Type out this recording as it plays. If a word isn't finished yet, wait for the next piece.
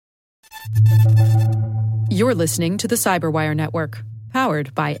You're listening to the Cyberwire Network,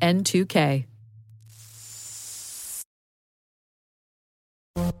 powered by N2K.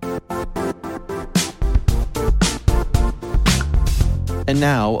 And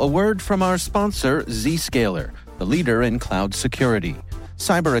now, a word from our sponsor, Zscaler, the leader in cloud security.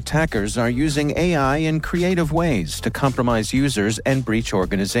 Cyber attackers are using AI in creative ways to compromise users and breach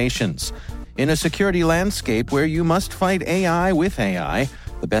organizations. In a security landscape where you must fight AI with AI,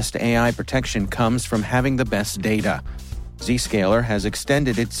 the best AI protection comes from having the best data. Zscaler has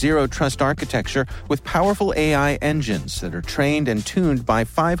extended its zero-trust architecture with powerful AI engines that are trained and tuned by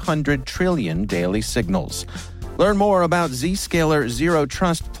 500 trillion daily signals. Learn more about Zscaler Zero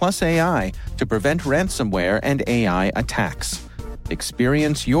Trust Plus AI to prevent ransomware and AI attacks.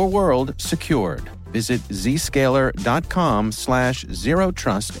 Experience your world secured. Visit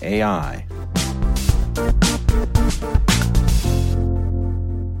zscaler.com/zerotrustai.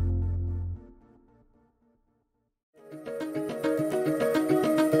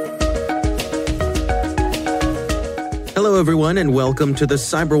 Hello, everyone, and welcome to the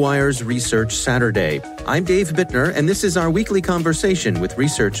Cyberwire's Research Saturday. I'm Dave Bittner, and this is our weekly conversation with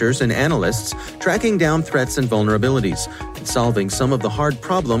researchers and analysts tracking down threats and vulnerabilities and solving some of the hard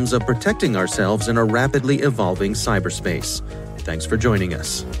problems of protecting ourselves in a rapidly evolving cyberspace. Thanks for joining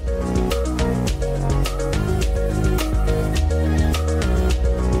us.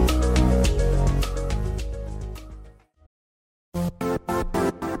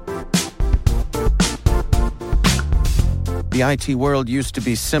 The IT world used to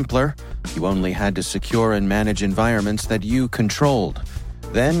be simpler. You only had to secure and manage environments that you controlled.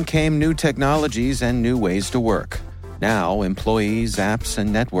 Then came new technologies and new ways to work. Now, employees, apps,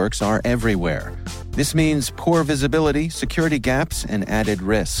 and networks are everywhere. This means poor visibility, security gaps, and added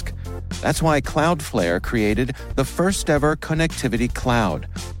risk. That's why Cloudflare created the first-ever connectivity cloud.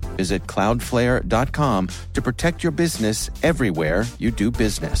 Visit cloudflare.com to protect your business everywhere you do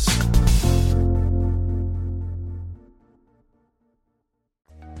business.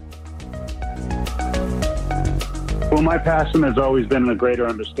 Well, my passion has always been a greater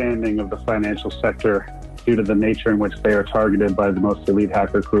understanding of the financial sector due to the nature in which they are targeted by the most elite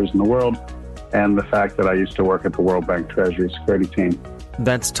hacker crews in the world and the fact that I used to work at the World Bank Treasury Security Team.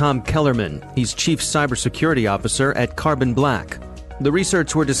 That's Tom Kellerman. He's Chief Cybersecurity Officer at Carbon Black. The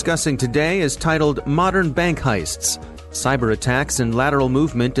research we're discussing today is titled Modern Bank Heists, Cyberattacks and Lateral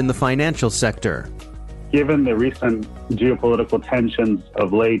Movement in the Financial Sector. Given the recent geopolitical tensions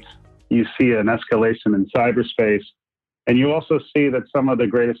of late, you see an escalation in cyberspace. And you also see that some of the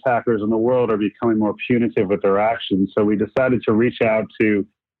greatest hackers in the world are becoming more punitive with their actions. So we decided to reach out to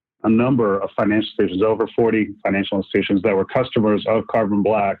a number of financial institutions, over 40 financial institutions that were customers of Carbon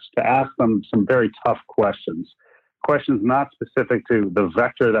Black's, to ask them some very tough questions. Questions not specific to the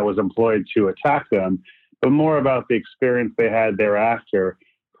vector that was employed to attack them, but more about the experience they had thereafter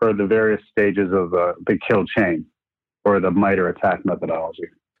for the various stages of the kill chain or the MITRE attack methodology.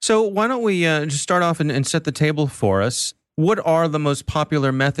 So why don't we just start off and set the table for us? What are the most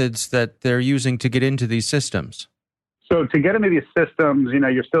popular methods that they're using to get into these systems? So to get into these systems,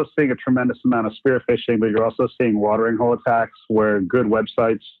 you're still seeing a tremendous amount of spear phishing, but you're also seeing watering hole attacks where good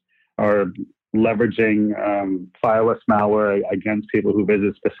websites are leveraging fileless malware against people who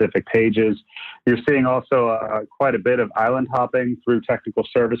visit specific pages. You're seeing also quite a bit of island hopping through technical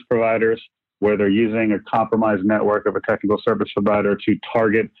service providers, where they're using a compromised network of a technical service provider to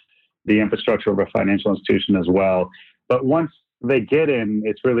target the infrastructure of a financial institution as well. But once they get in,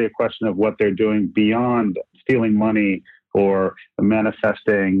 it's really a question of what they're doing beyond stealing money or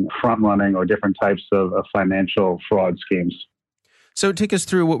manifesting, front-running, or different types of financial fraud schemes. So take us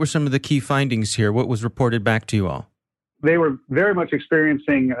through what were some of the key findings here. What was reported back to you all? They were very much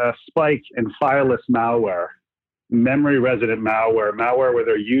experiencing a spike in fileless malware, memory resident malware where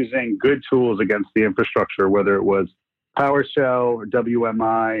they're using good tools against the infrastructure, whether it was PowerShell or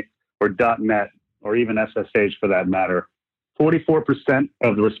WMI or .NET or even SSH for that matter. 44%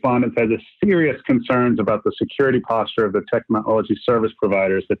 of the respondents had serious concerns about the security posture of the technology service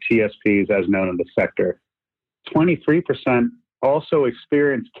providers, the TSPs as known in the sector. 23% also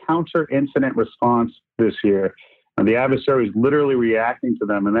experienced counter-incident response this year. And the adversary is literally reacting to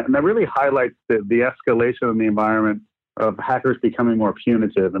them. And that really highlights the escalation in the environment of hackers becoming more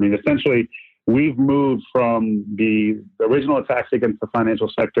punitive. I mean, essentially, we've moved from the original attacks against the financial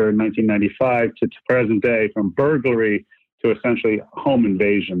sector in 1995 to present day, from burglary to essentially home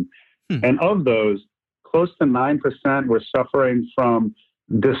invasion. And of those, close to 9% were suffering from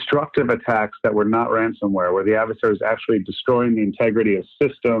destructive attacks that were not ransomware, where the adversary is actually destroying the integrity of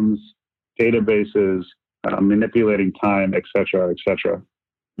systems, databases, manipulating time, et cetera, et cetera.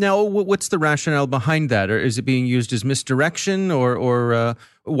 Now, what's the rationale behind that? Or is it being used as misdirection, or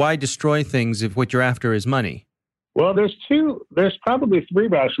why destroy things if what you're after is money? Well, there's probably three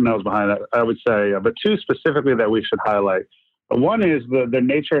rationales behind that, I would say, but two specifically that we should highlight. One is the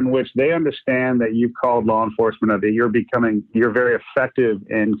nature in which they understand that you've called law enforcement, that you're very effective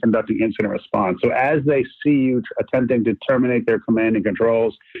in conducting incident response. So as they see you attempting to terminate their command and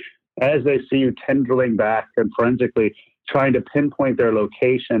controls, as they see you tendering back and forensically trying to pinpoint their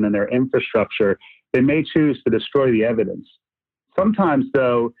location and their infrastructure, they may choose to destroy the evidence. Sometimes,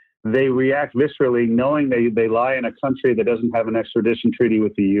 though, they react viscerally, knowing they lie in a country that doesn't have an extradition treaty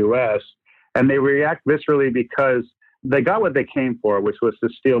with the U.S., and they react viscerally because they got what they came for, which was to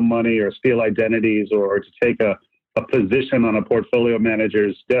steal money or steal identities or to take a position on a portfolio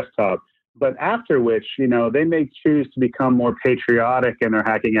manager's desktop. But after which, they may choose to become more patriotic in their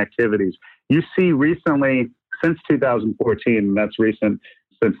hacking activities. You see recently, since 2014, and that's recent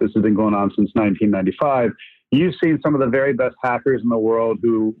since this has been going on since 1995, you've seen some of the very best hackers in the world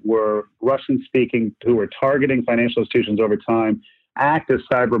who were Russian-speaking, who were targeting financial institutions over time, act as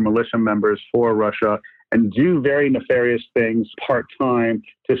cyber militia members for Russia, and do very nefarious things part-time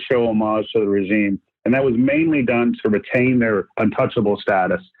to show homage to the regime. And that was mainly done to retain their untouchable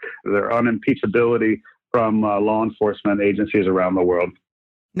status, their unimpeachability from law enforcement agencies around the world.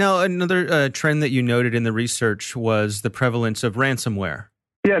 Now, another trend that you noted in the research was the prevalence of ransomware.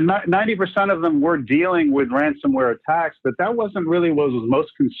 Yeah, 90% of them were dealing with ransomware attacks, but that wasn't really what was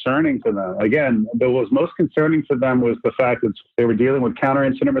most concerning to them. Again, what was most concerning for them was the fact that they were dealing with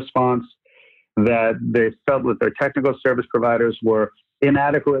counter-incident response, that they felt that their technical service providers were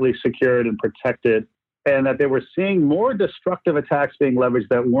inadequately secured and protected, and that they were seeing more destructive attacks being leveraged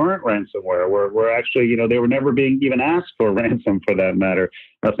that weren't ransomware, were actually, they were never being even asked for ransom for that matter.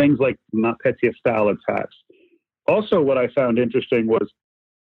 Things like NotPetya-style attacks. Also, what I found interesting was,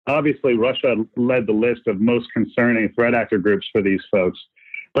 obviously, Russia led the list of most concerning threat actor groups for these folks.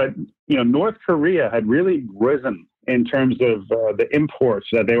 But, North Korea had really risen in terms of the imports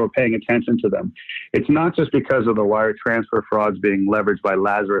that they were paying attention to them. It's not just because of the wire transfer frauds being leveraged by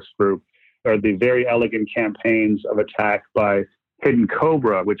Lazarus Group or the very elegant campaigns of attack by Hidden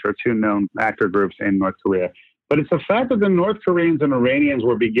Cobra, which are two known actor groups in North Korea. But it's the fact that the North Koreans and Iranians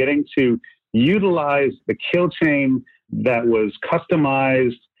were beginning to utilize the kill chain that was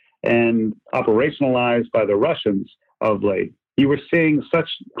customized and operationalized by the Russians of late. You were seeing such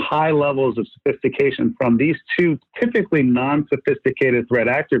high levels of sophistication from these two typically non-sophisticated threat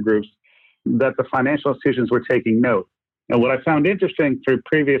actor groups that the financial institutions were taking note. And what I found interesting through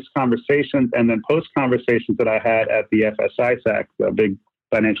previous conversations and then post-conversations that I had at the FSISAC, the big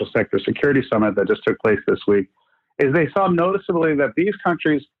financial sector security summit that just took place this week, is they saw noticeably that these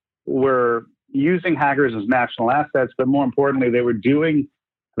countries were using hackers as national assets, but more importantly, they were doing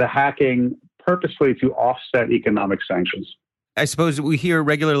the hacking purposely to offset economic sanctions. I suppose we hear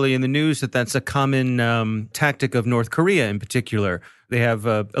regularly in the news that that's a common tactic of North Korea in particular. They have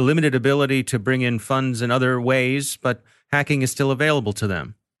a limited ability to bring in funds in other ways, but hacking is still available to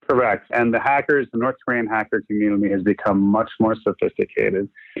them. Correct. And the North Korean hacker community has become much more sophisticated.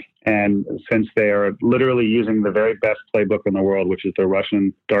 And since they are literally using the very best playbook in the world, which is the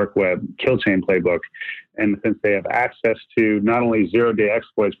Russian dark web kill chain playbook, and since they have access to not only zero-day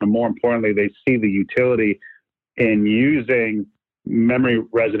exploits, but more importantly, they see the utility in using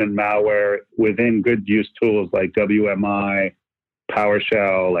memory-resident malware within good use tools like WMI,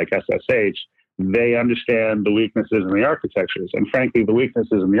 PowerShell, like SSH, they understand the weaknesses in the architectures. And frankly, the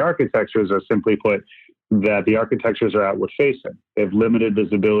weaknesses in the architectures are simply put that the architectures are outward-facing. They have limited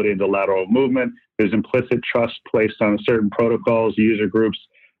visibility into lateral movement. There's implicit trust placed on certain protocols, user groups,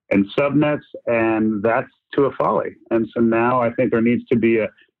 and subnets, and that's to a folly. And so now I think there needs to be a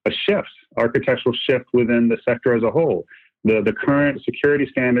shift, architectural shift within the sector as a whole. The current security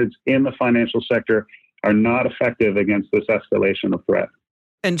standards in the financial sector are not effective against this escalation of threat.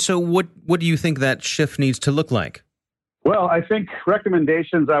 And so what do you think that shift needs to look like? Well, I think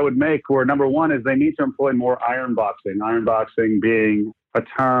recommendations I would make were, number one, is they need to employ more iron boxing. Iron boxing being a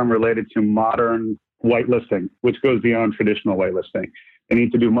term related to modern whitelisting, which goes beyond traditional whitelisting. They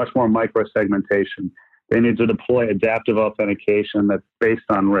need to do much more micro-segmentation. They need to deploy adaptive authentication that's based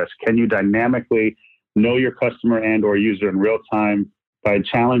on risk. Can you dynamically know your customer and or user in real time by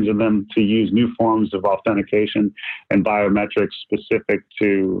challenging them to use new forms of authentication and biometrics specific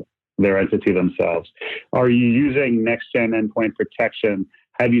to their entity themselves? Are you using next-gen endpoint protection?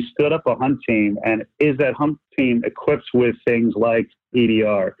 Have you stood up a hunt team? And is that hunt team equipped with things like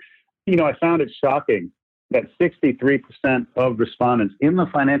EDR? I found it shocking that 63% of respondents in the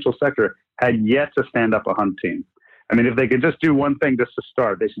financial sector had yet to stand up a hunt team. I mean, if they could just do one thing just to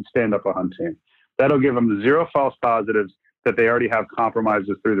start, they should stand up a hunt team. That'll give them zero false positives that they already have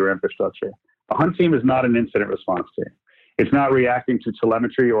compromises through their infrastructure. A hunt team is not an incident response team. It's not reacting to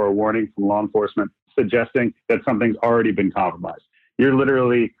telemetry or a warning from law enforcement suggesting that something's already been compromised. You're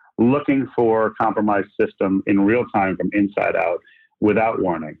literally looking for a compromised system in real time from inside out without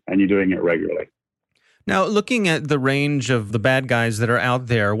warning, and you're doing it regularly. Now, looking at the range of the bad guys that are out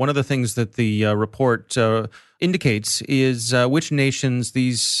there, one of the things that the report indicates is which nations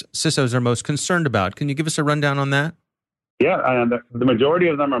these CISOs are most concerned about. Can you give us a rundown on that? Yeah, the majority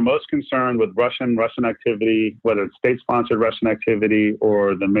of them are most concerned with Russian activity, whether it's state-sponsored Russian activity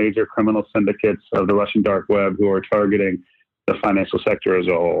or the major criminal syndicates of the Russian dark web who are targeting the financial sector as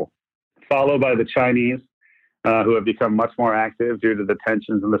a whole, followed by the Chinese, who have become much more active due to the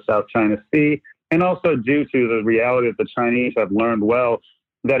tensions in the South China Sea, and also due to the reality that the Chinese have learned well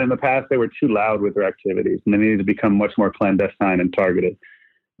that in the past they were too loud with their activities and they needed to become much more clandestine and targeted.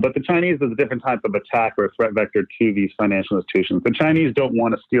 But the Chinese is a different type of attack or threat vector to these financial institutions. The Chinese don't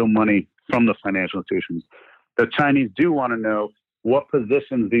want to steal money from the financial institutions. The Chinese do want to know what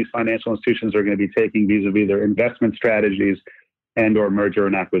positions these financial institutions are going to be taking vis-a-vis their investment strategies and or merger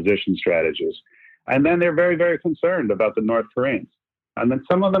and acquisition strategies. And then they're very, very concerned about the North Koreans. And then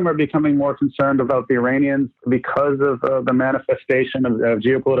some of them are becoming more concerned about the Iranians because of the manifestation of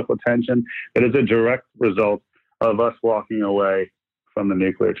geopolitical tension that is a direct result of us walking away from the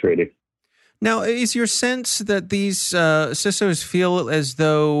nuclear treaty. Now, is your sense that these CISOs feel as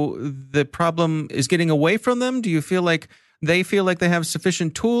though the problem is getting away from them? Do you feel like they have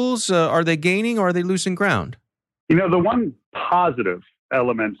sufficient tools? Are they gaining or are they losing ground? You know, the one positive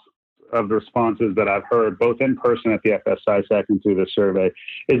element of the responses that I've heard, both in person at the FS-CISAC and through the survey,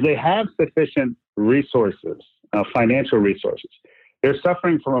 is they have sufficient resources, financial resources. They're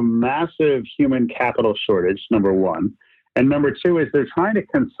suffering from a massive human capital shortage, number one. And number two is they're trying to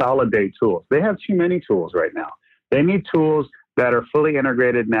consolidate tools. They have too many tools right now. They need tools that are fully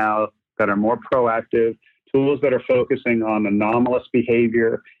integrated now, that are more proactive, tools that are focusing on anomalous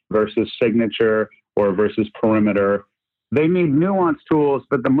behavior versus signature or versus perimeter. They need nuanced tools,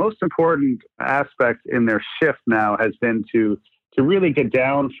 but the most important aspect in their shift now has been to really get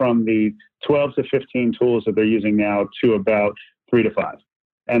down from the 12 to 15 tools that they're using now to about 3 to 5.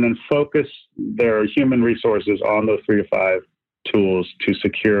 And then focus their human resources on those 3 to 5 tools to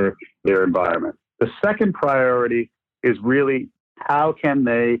secure their environment. The second priority is really how can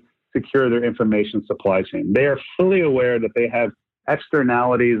they secure their information supply chain. They are fully aware that they have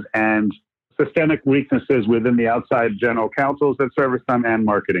externalities and systemic weaknesses within the outside general counsels that service them and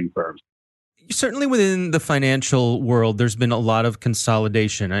marketing firms. Certainly within the financial world, there's been a lot of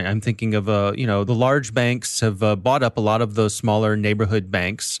consolidation. I'm thinking of, the large banks have bought up a lot of those smaller neighborhood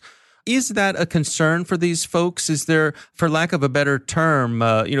banks. Is that a concern for these folks? Is there, for lack of a better term,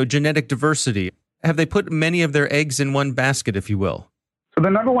 genetic diversity? Have they put many of their eggs in one basket, if you will? So the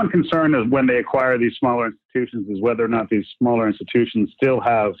number one concern is when they acquire these smaller institutions is whether or not these smaller institutions still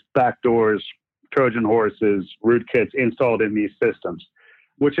have backdoors, Trojan horses, rootkits installed in these systems,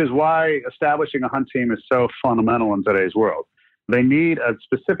 which is why establishing a hunt team is so fundamental in today's world. They need a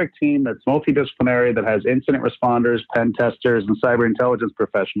specific team that's multidisciplinary, that has incident responders, pen testers, and cyber intelligence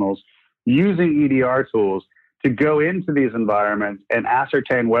professionals using EDR tools to go into these environments and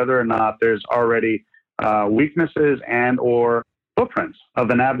ascertain whether or not there's already weaknesses and or footprints of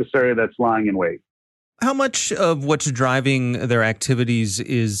an adversary that's lying in wait. How much of what's driving their activities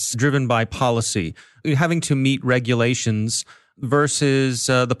is driven by policy, having to meet regulations versus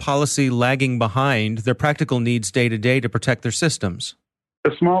the policy lagging behind their practical needs day to day to protect their systems?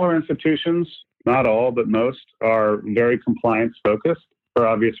 The smaller institutions, not all, but most, are very compliance focused for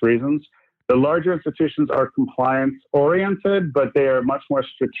obvious reasons. The larger institutions are compliance oriented, but they are much more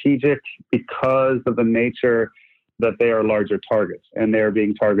strategic because of the nature that they are larger targets and they are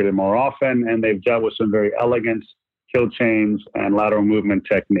being targeted more often, and they've dealt with some very elegant kill chains and lateral movement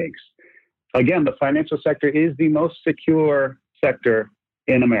techniques. Again, the financial sector is the most secure sector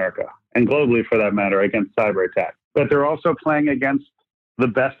in America and globally for that matter against cyber attack. But they're also playing against the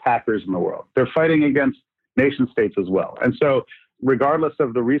best hackers in the world. They're fighting against nation states as well. And so regardless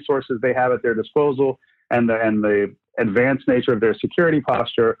of the resources they have at their disposal and the advanced nature of their security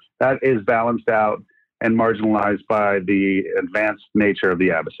posture, that is balanced out and marginalized by the advanced nature of the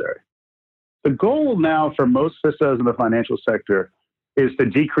adversary. The goal now for most CISOs in the financial sector is to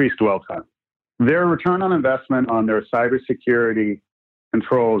decrease dwell time. Their return on investment on their cybersecurity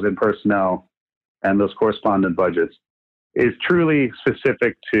controls and personnel and those correspondent budgets is truly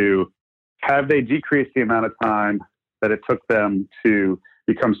specific to have they decreased the amount of time that it took them to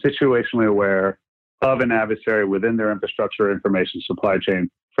become situationally aware, of an adversary within their infrastructure information supply chain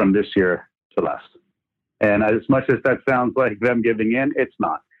from this year to last. And as much as that sounds like them giving in, it's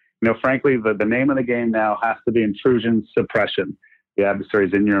not. Frankly, the name of the game now has to be intrusion suppression. The adversary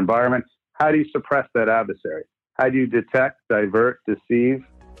is in your environment. How do you suppress that adversary? How do you detect, divert, deceive,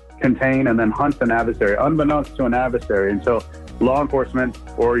 contain, and then hunt an adversary, unbeknownst to an adversary, until law enforcement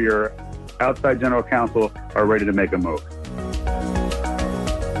or your outside general counsel are ready to make a move?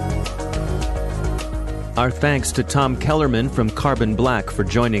 Our thanks to Tom Kellerman from Carbon Black for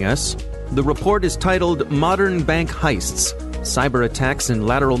joining us. The report is titled Modern Bank Heists, Cyberattacks and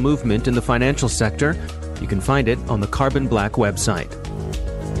Lateral Movement in the Financial Sector. You can find it on the Carbon Black website.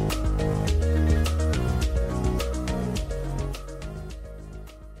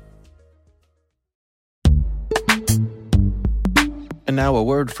 And now a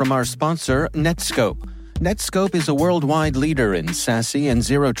word from our sponsor, Netskope. Netskope is a worldwide leader in SASE and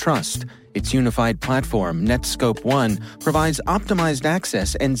Zero Trust. Its unified platform, Netskope One, provides optimized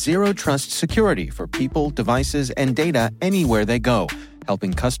access and Zero Trust security for people, devices, and data anywhere they go,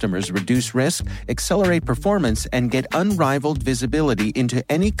 helping customers reduce risk, accelerate performance, and get unrivaled visibility into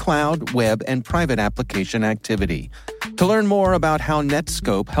any cloud, web, and private application activity. To learn more about how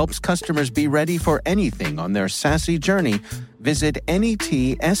Netskope helps customers be ready for anything on their SASE journey, visit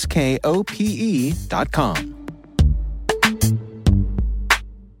netskope.com.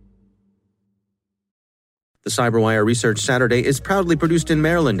 The CyberWire Research Saturday is proudly produced in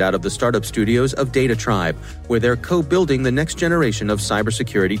Maryland out of the startup studios of Data Tribe, where they're co-building the next generation of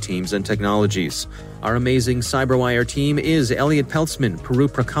cybersecurity teams and technologies. Our amazing CyberWire team is Elliot Peltzman, Puru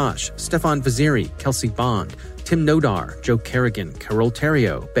Prakash, Stefan Vaziri, Kelsey Bond, Tim Nodar, Joe Kerrigan, Carol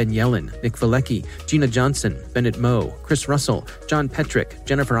Terrio, Ben Yellen, Nick Valecki, Gina Johnson, Bennett Moe, Chris Russell, John Petrick,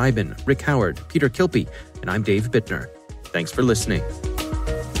 Jennifer Iben, Rick Howard, Peter Kilpie, and I'm Dave Bittner. Thanks for listening.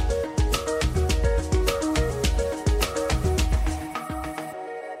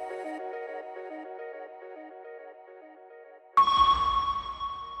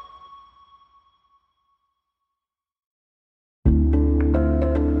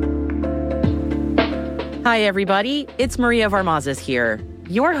 Hi, everybody. It's Maria Varmazes here,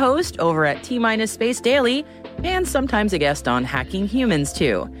 your host over at T-Minus Space Daily, and sometimes a guest on Hacking Humans,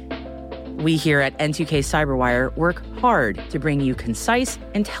 too. We here at N2K Cyberwire work hard to bring you concise,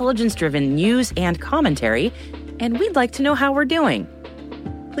 intelligence-driven news and commentary, and we'd like to know how we're doing.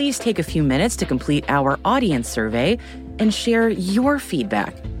 Please take a few minutes to complete our audience survey and share your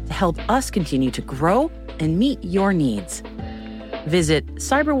feedback to help us continue to grow and meet your needs. Visit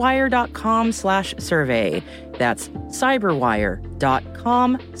cyberwire.com/survey. That's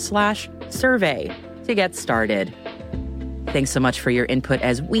cyberwire.com/survey to get started. Thanks so much for your input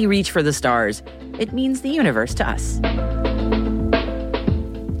as we reach for the stars. It means the universe to us.